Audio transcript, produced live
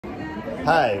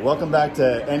Hi, welcome back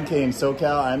to NK in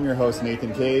SoCal. I'm your host,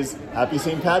 Nathan Kays. Happy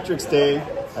St. Patrick's Day.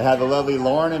 I have the lovely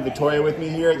Lauren and Victoria with me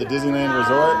here at the Disneyland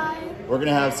Resort. We're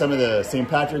gonna have some of the St.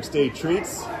 Patrick's Day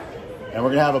treats, and we're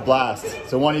gonna have a blast.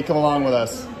 So why don't you come along with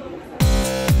us?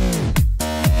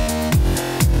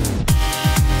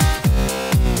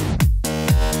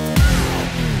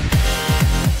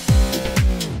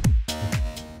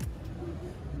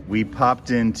 We popped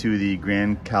into the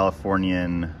Grand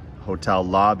Californian hotel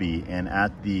lobby, and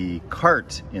at the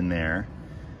cart in there,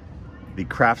 the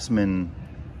Craftsman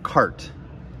cart,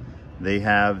 they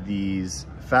have these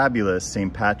fabulous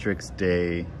St. Patrick's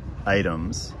Day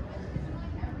items.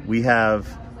 We have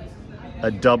a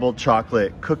double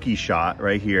chocolate cookie shot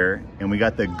right here, and we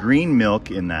got the green milk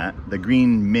in that, the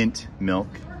green mint milk.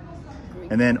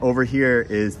 And then over here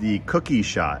is the cookie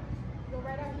shot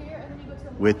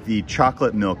with the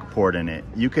chocolate milk poured in it.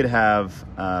 You could have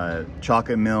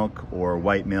chocolate milk or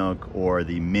white milk or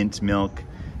the mint milk.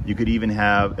 You could even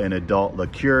have an adult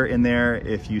liqueur in there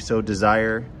if you so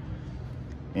desire.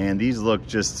 And these look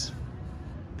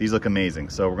amazing.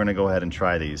 So we're gonna go ahead and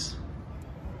try these.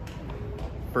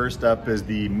 First up is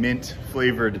the mint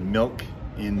flavored milk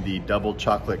in the double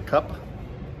chocolate cup.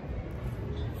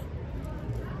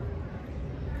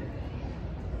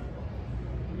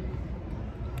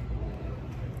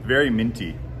 Very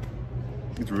minty.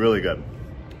 It's really good.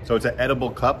 So it's an edible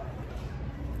cup,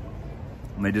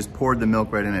 and they just poured the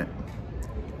milk right in it.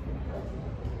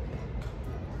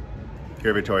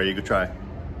 Here, Victoria, you could try.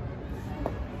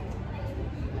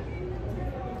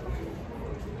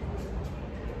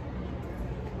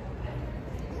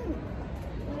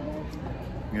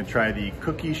 I'm gonna try the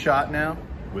cookie shot now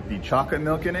with the chocolate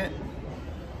milk in it.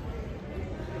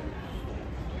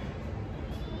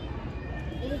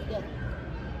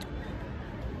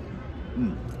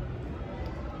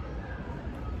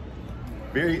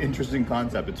 Very interesting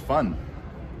concept. It's fun.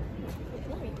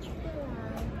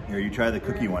 Here, you try the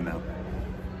cookie one now.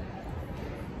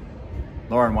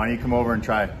 Lauren, why don't you come over and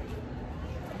try?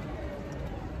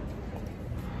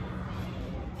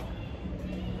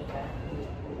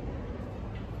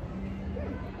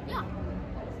 Yeah.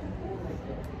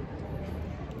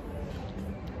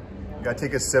 You gotta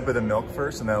take a sip of the milk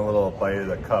first and then a little bite of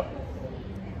the cup.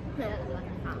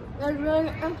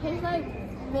 It tastes like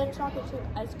mint chocolate chip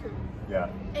ice cream. Yeah.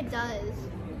 It does.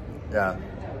 Yeah.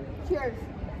 Cheers.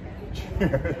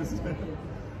 Cheers.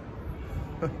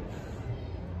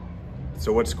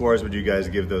 So what scores would you guys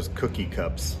give those cookie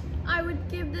cups? I would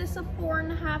give this a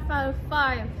 4.5 out of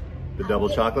 5. The double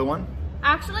chocolate one?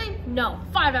 Actually, no.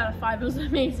 5 out of 5. It was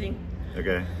amazing.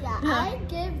 Okay. Yeah, I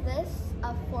give this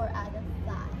a 4 out of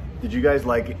 5. Did you guys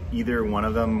like either one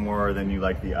of them more than you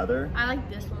like the other? I like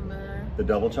this one better. The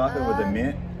double chocolate with the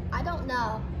mint? I don't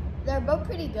know. They're both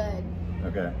pretty good.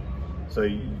 Okay. So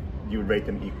you would rate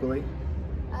them equally?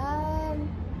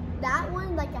 That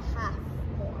one like a half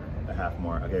more. A half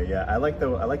more. Okay, yeah. I like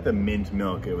the mint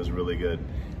milk. It was really good.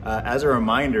 As a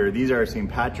reminder, these are St.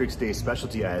 Patrick's Day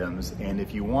specialty items, and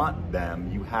if you want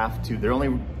them, you have to. They're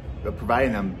only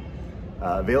providing them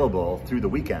available through the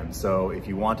weekend. So if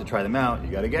you want to try them out,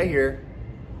 you got to get here.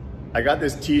 I got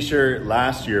this t-shirt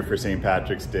last year for St.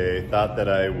 Patrick's Day. Thought that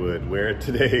I would wear it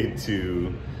today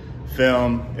to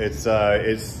film. It's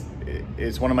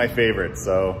one of my favorites.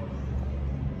 So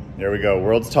there we go.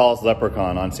 World's tallest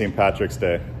leprechaun on St. Patrick's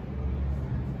Day.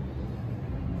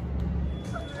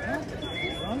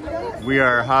 We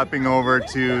are hopping over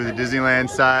to the Disneyland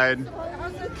side.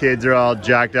 Kids are all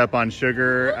jacked up on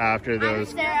sugar after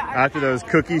those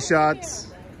cookie shots.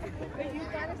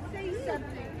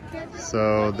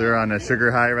 So they're on a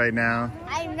sugar high right now.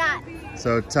 I'm not.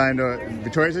 So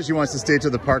Victoria says she wants to stay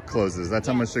till the park closes. That's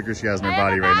how much sugar she has in her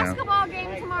body right now. Basketball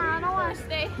game tomorrow. I don't want to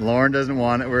stay. Lauren doesn't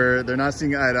want it. They're not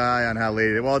seeing eye to eye on how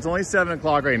late it is. Well, it's only 7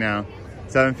 o'clock right now,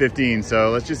 7:15. So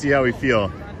let's just see how we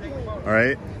feel. All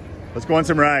right, let's go on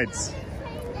some rides.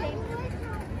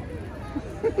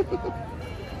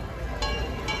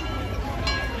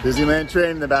 Disneyland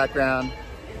train in the background.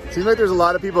 Seems like there's a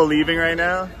lot of people leaving right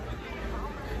now.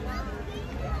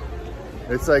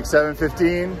 It's like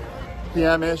 7:15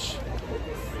 p.m.-ish.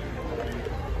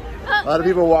 A lot of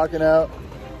people walking out.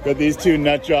 Got these two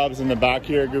nut jobs in the back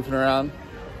here goofing around.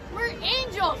 We're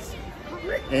angels.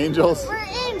 Angels? We're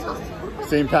angels.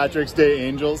 St. Patrick's Day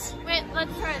angels. Wait,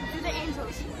 let's try it. Do the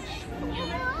angels.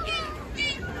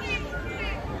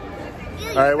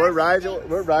 All right, what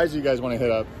rides do you guys want to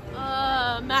hit up?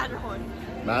 Matterhorn.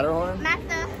 Matterhorn?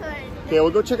 Matterhorn. Okay,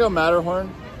 we'll go check out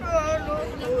Matterhorn.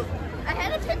 I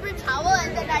had a paper towel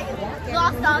and then I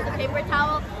lost all the paper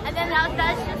towel and then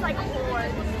that's just like a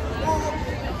horde.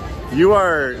 You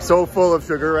are so full of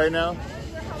sugar right now.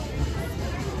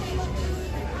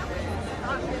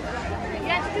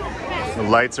 The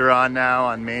lights are on now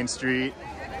on Main Street.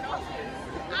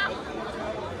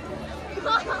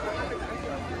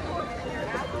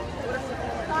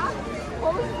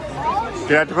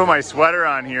 Gonna have to put my sweater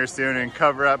on here soon and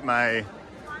cover up my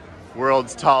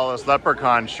world's tallest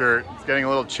leprechaun shirt. It's getting a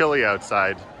little chilly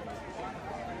outside.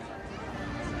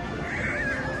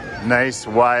 Nice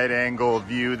wide angle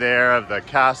view there of the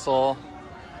castle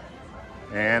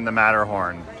and the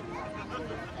Matterhorn.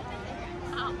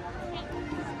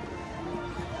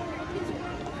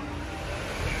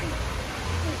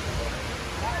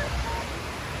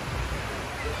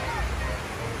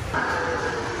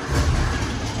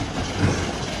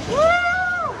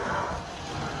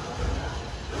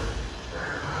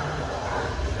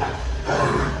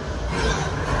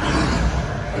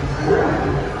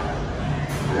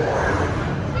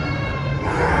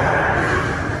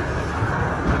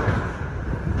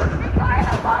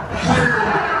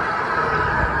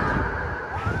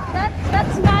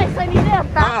 That's nice. I need a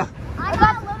back. I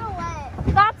got a little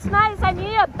wet. That's nice. I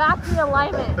need a back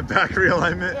realignment. The back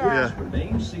realignment? Yeah.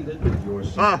 Remain seated with your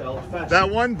seatbelt fastened. That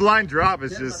one blind drop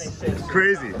is just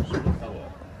crazy.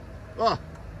 Oh,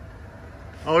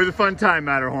 always a fun time,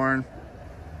 Matterhorn.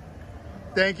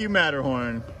 Thank you,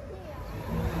 Matterhorn.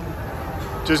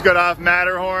 Just got off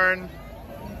Matterhorn.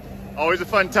 Always a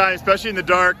fun time, especially in the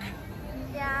dark.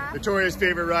 Yeah. Victoria's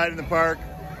favorite ride in the park.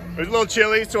 It was a little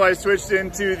chilly, so I switched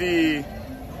into the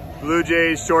Blue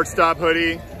Jays shortstop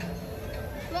hoodie.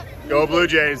 Go Blue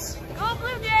Jays. Go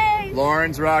Blue Jays!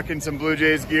 Lauren's rocking some Blue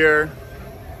Jays gear.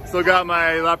 Still got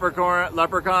my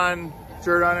leprechaun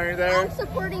shirt on right there. I'm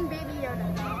supporting Baby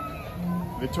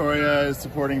Yoda. Victoria is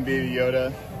supporting Baby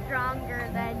Yoda. Stronger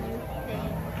than you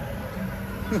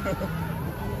think.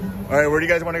 All right, where do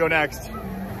you guys want to go next?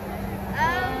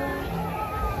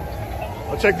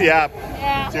 I'll check the app.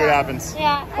 Yeah. See what happens.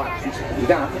 Yeah.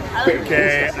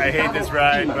 Okay, I hate this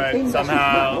ride, but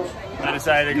somehow I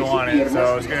decided to go on it,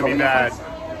 so it's gonna be bad.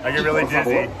 I get really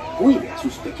dizzy.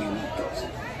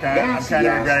 I'm kind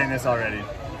of regretting this already.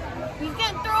 He's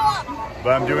gonna throw up.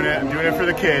 But I'm doing it for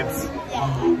the kids.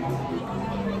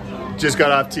 Just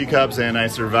got off teacups and I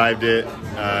survived it.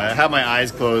 I had my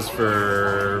eyes closed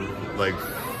for like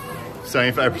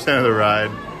 75% of the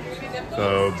ride.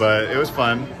 So, but it was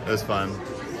fun. It was fun.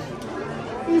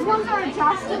 These ones are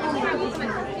adjustable.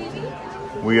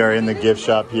 We are in the gift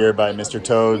shop here by Mr.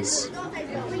 Toad's,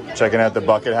 checking out the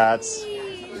bucket hats.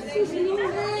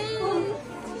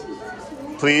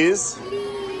 Please?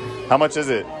 How much is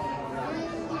it?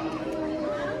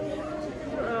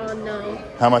 Oh no.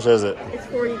 How much is it? It's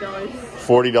 $40.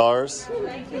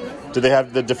 $40? Do they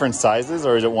have the different sizes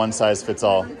or is it one size fits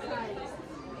all?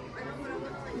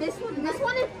 This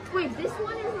one is, wait, this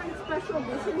one is like special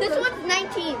edition. This one's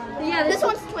 19. Yeah, This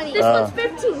one's 20. This one's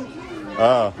 15.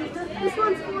 Oh. This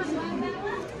one's 40.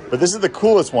 But this is the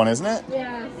coolest one, isn't it?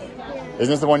 Yeah. Isn't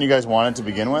this the one you guys wanted to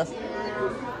begin with?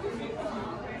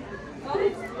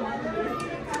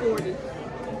 40.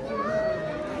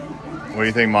 What do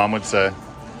you think Mom would say?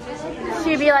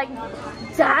 She'd be like,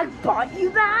 Dad bought you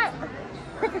that?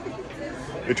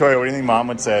 Victoria, what do you think Mom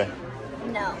would say?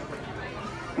 No.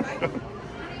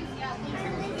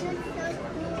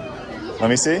 Let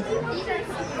me see.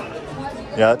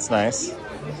 Yeah, that's nice.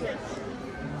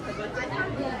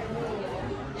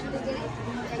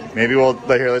 Maybe we'll,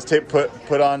 here, let's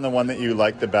put on the one that you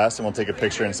like the best and we'll take a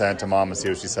picture and send it to Mom and see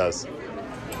what she says.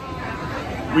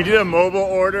 We did a mobile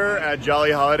order at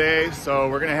Jolly Holiday, so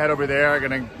we're gonna head over there. We're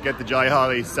gonna get the Jolly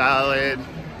Holiday salad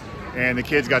and the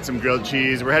kids got some grilled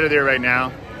cheese. We're headed there right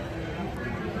now.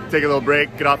 Take a little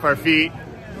break, get off our feet,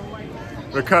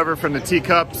 recover from the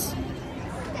teacups.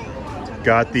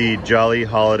 Got the Jolly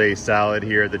Holiday salad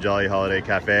here at the Jolly Holiday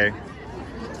Cafe.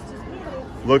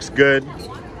 Looks good.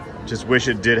 Just wish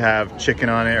it did have chicken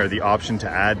on it or the option to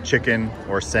add chicken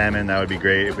or salmon. That would be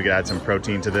great if we could add some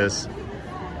protein to this.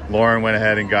 Lauren went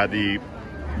ahead and got the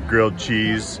grilled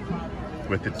cheese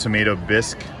with the tomato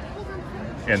bisque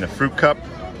and the fruit cup.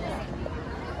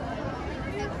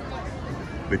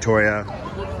 Victoria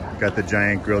got the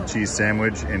giant grilled cheese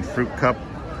sandwich and fruit cup.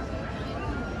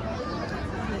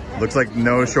 Looks like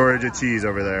no shortage of cheese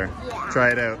over there. Yeah. Try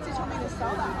it out.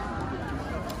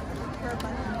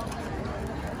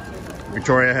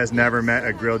 Victoria has never met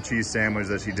a grilled cheese sandwich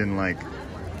that she didn't like.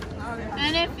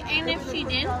 And if she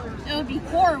did, it would be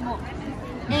horrible.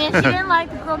 And if she didn't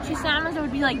like the grilled cheese sandwich, it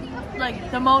would be like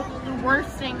the worst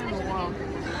thing in the world.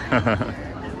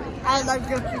 I love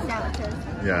grilled cheese sandwiches.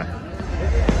 Yeah.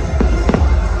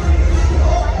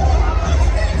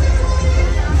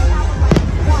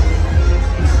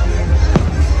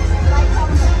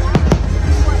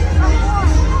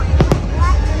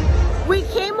 We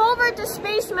came over to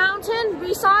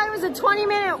saw it was a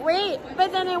 20-minute wait,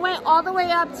 but then it went all the way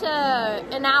up to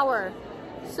an hour.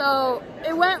 So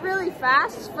it went really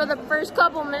fast for the first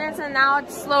couple minutes, and now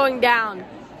it's slowing down.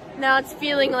 Now it's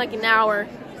feeling like an hour.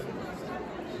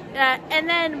 And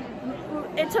then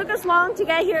it took us long to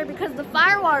get here because the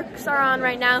fireworks are on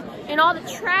right now, and all the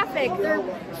traffic, they're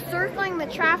circling the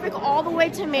traffic all the way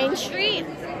to Main Street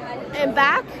and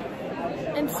back.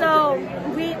 And so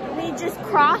we just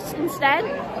crossed instead,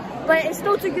 but it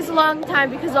still took us a long time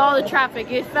because of all the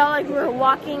traffic. It felt like we were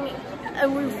walking,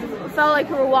 and we felt like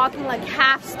we were walking like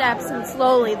half steps and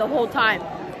slowly the whole time.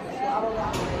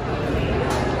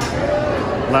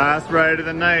 Last ride of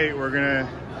the night, we're gonna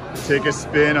take a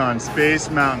spin on Space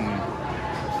Mountain.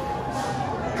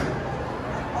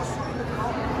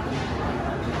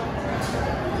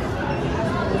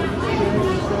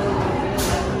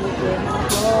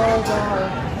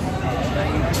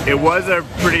 It was a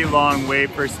pretty long wait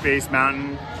for Space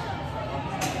Mountain.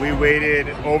 We waited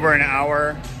over an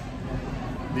hour.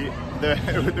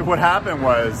 What happened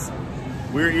was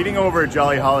we were eating over at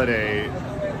Jolly Holiday,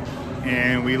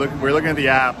 and we were looking at the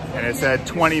app, and it said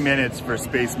 20 minutes for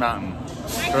Space Mountain.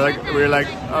 We were like,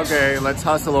 okay, let's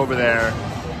hustle over there.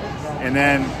 And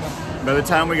then by the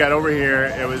time we got over here,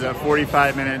 it was at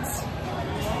 45 minutes.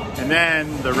 And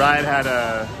then the ride had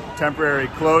a temporary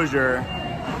closure,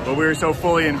 but we were so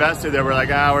fully invested that we're like,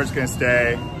 we're just gonna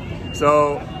stay.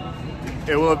 So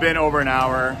it will have been over an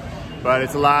hour, but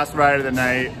it's the last ride of the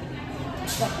night.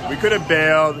 We could have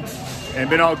bailed and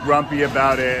been all grumpy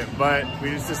about it, but we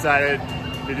just decided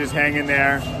to just hang in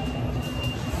there.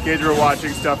 Kids were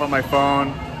watching stuff on my phone,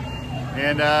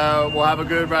 and we'll have a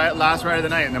good last ride of the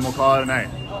night, and then we'll call it a night.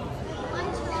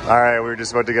 All right, we were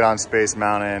just about to get on Space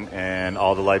Mountain, and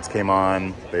all the lights came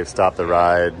on. They've stopped the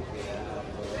ride.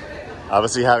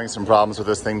 Obviously having some problems with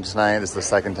this thing tonight. This is the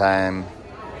second time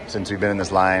since we've been in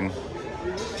this line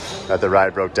that the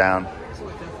ride broke down.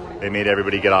 They made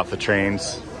everybody get off the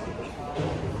trains.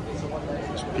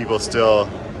 People still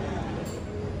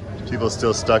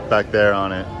stuck back there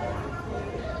on it.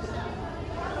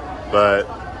 But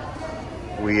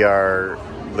we are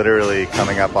literally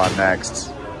coming up on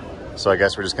next. So I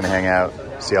guess we're just gonna hang out,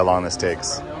 see how long this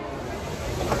takes.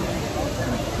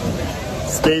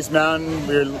 Space Mountain,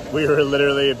 we were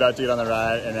literally about to get on the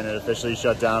ride, and then it officially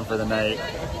shut down for the night.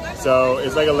 So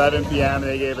it's like 11 p.m.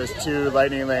 They gave us 2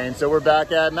 lightning lanes. So we're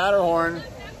back at Matterhorn.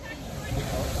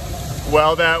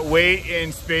 Well, that wait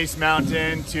in Space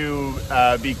Mountain to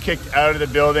be kicked out of the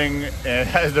building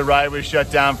as the ride was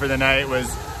shut down for the night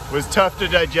was tough to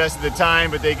digest at the time,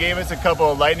 but they gave us a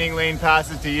couple of lightning lane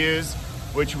passes to use,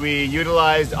 which we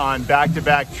utilized on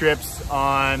back-to-back trips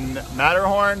on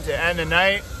Matterhorn to end the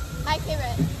night. My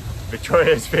favorite.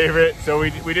 Victoria's favorite. So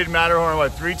we did Matterhorn,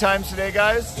 what, 3 times today,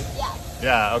 guys? Yeah.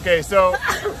 Yeah, okay, so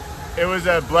it was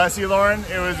a, bless you, Lauren.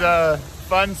 It was a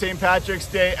fun St. Patrick's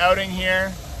Day outing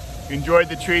here. We enjoyed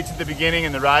the treats at the beginning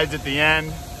and the rides at the end.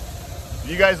 If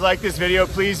you guys like this video,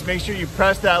 please make sure you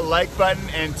press that like button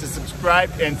and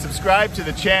subscribe to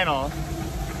the channel.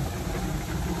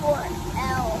 What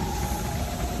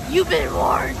else? You've been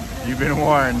warned. You've been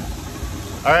warned.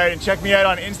 All right, and check me out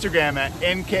on Instagram at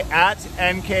NK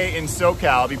in SoCal.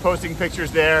 I'll be posting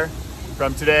pictures there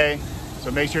from today, so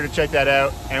make sure to check that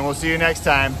out, and we'll see you next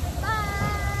time.